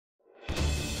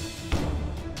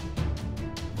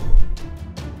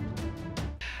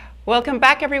Welcome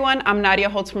back, everyone. I'm Nadia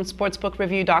Holtz from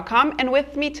sportsbookreview.com, and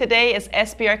with me today is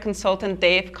SBR consultant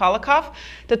Dave Kolikoff.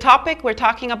 The topic we're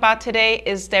talking about today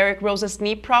is Derrick Rose's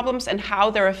knee problems and how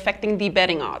they're affecting the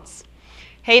betting odds.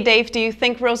 Hey, Dave, do you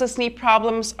think Rose's knee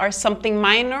problems are something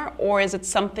minor, or is it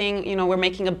something, we're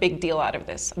making a big deal out of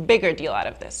this, a bigger deal out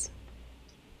of this?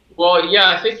 Well,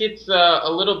 yeah, I think it's a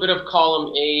little bit of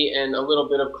column A and a little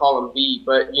bit of column B,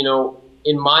 but,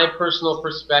 in my personal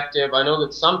perspective, I know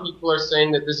that some people are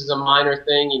saying that this is a minor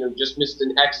thing, just missed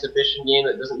an exhibition game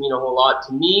that doesn't mean a whole lot.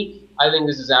 To me, I think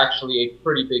this is actually a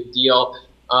pretty big deal.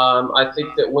 I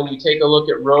think that when you take a look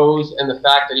at Rose and the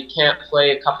fact that he can't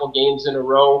play a couple games in a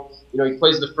row, he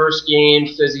plays the first game,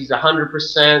 says he's 100%,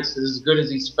 says as good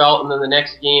as he's felt, and then the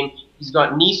next game, he's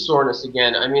got knee soreness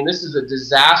again. I mean, this is a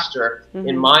disaster,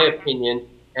 in my opinion.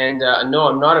 And no,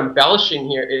 I'm not embellishing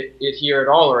here at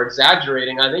all or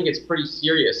exaggerating. I think it's pretty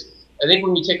serious. I think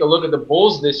when you take a look at the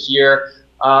Bulls this year,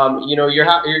 you're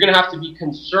going to have to be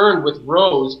concerned with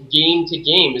Rose game to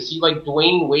game. Is he like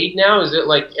Dwayne Wade now? Is it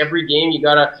like every game you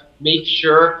got to make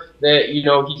sure that,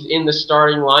 he's in the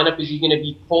starting lineup? Is he going to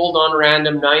be pulled on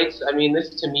random nights? I mean, this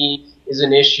to me is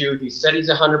an issue. He said he's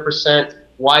 100%.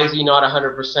 Why is he not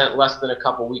 100% less than a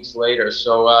couple weeks later?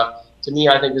 So to me,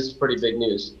 I think this is pretty big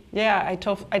news. Yeah,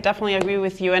 I definitely agree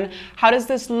with you. And how does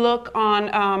this look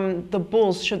on the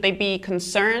Bulls? Should they be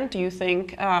concerned? Do you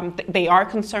think they are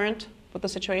concerned with the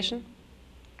situation?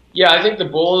 Yeah, I think the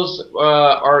Bulls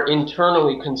are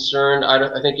internally concerned.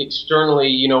 I think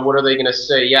externally, what are they going to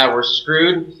say? Yeah, we're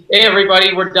screwed. Hey,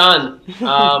 everybody, we're done.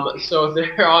 So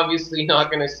they're obviously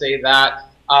not going to say that.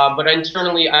 But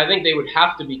internally, I think they would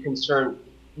have to be concerned.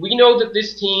 We know that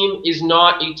this team is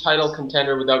not a title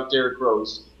contender without Derrick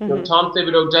Rose. Tom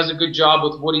Thibodeau does a good job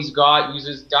with what he's got,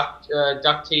 uses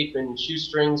duct tape and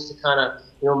shoestrings to kind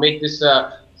of, make this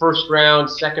first round,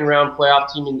 second round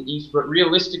playoff team in the East. But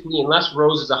realistically, unless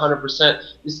Rose is 100%,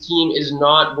 this team is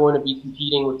not going to be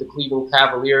competing with the Cleveland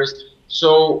Cavaliers.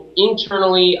 So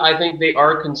internally, I think they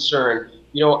are concerned.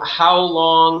 How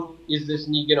long is this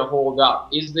knee going to hold up?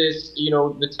 Is this,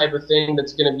 the type of thing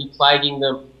that's going to be plaguing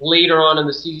them later on in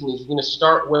the season? Is he going to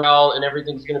start well and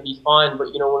everything's going to be fine, but,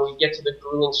 when we get to the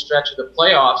grueling stretch of the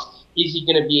playoffs, is he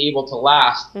going to be able to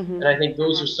last? And I think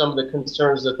those are some of the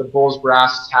concerns that the Bulls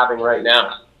brass is having right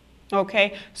now.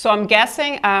 Okay, so I'm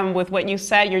guessing with what you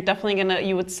said, you're definitely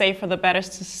you would say for the bettors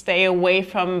to stay away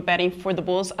from betting for the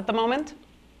Bulls at the moment?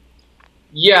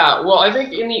 Yeah, well, I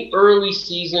think in the early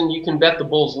season, you can bet the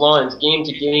Bulls lines game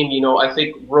to game. I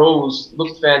think Rose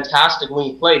looked fantastic when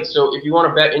he played. So if you want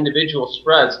to bet individual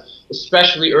spreads,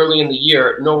 especially early in the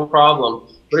year, no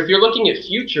problem. But if you're looking at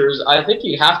futures, I think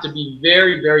you have to be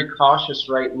very, very cautious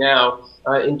right now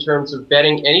in terms of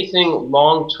betting anything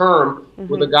long-term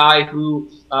with a guy who,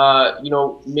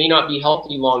 may not be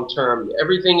healthy long-term.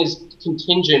 Everything is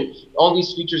contingent. All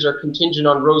these futures are contingent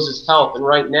on Rose's health. And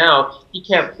right now, he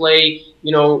can't play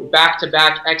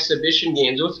back-to-back exhibition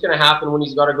games. What's going to happen when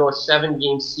he's got to go a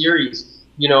 7-game series,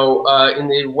 in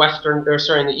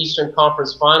the Eastern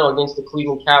Conference Final against the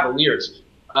Cleveland Cavaliers?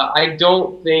 I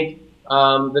don't think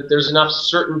that there's enough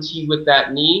certainty with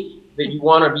that knee that you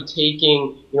want to be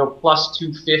taking, plus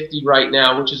 250 right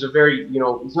now, which is a very,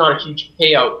 it's not a huge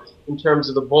payout in terms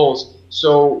of the Bulls.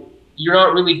 So you're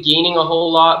not really gaining a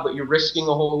whole lot, but you're risking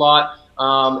a whole lot.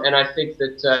 And I think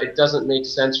that it doesn't make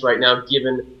sense right now,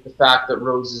 given the fact that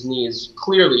Rose's knee is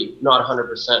clearly not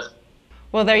 100%.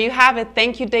 Well, there you have it.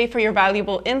 Thank you, Dave, for your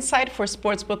valuable insight. For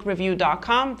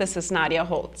sportsbookreview.com, this is Nadia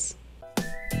Holtz.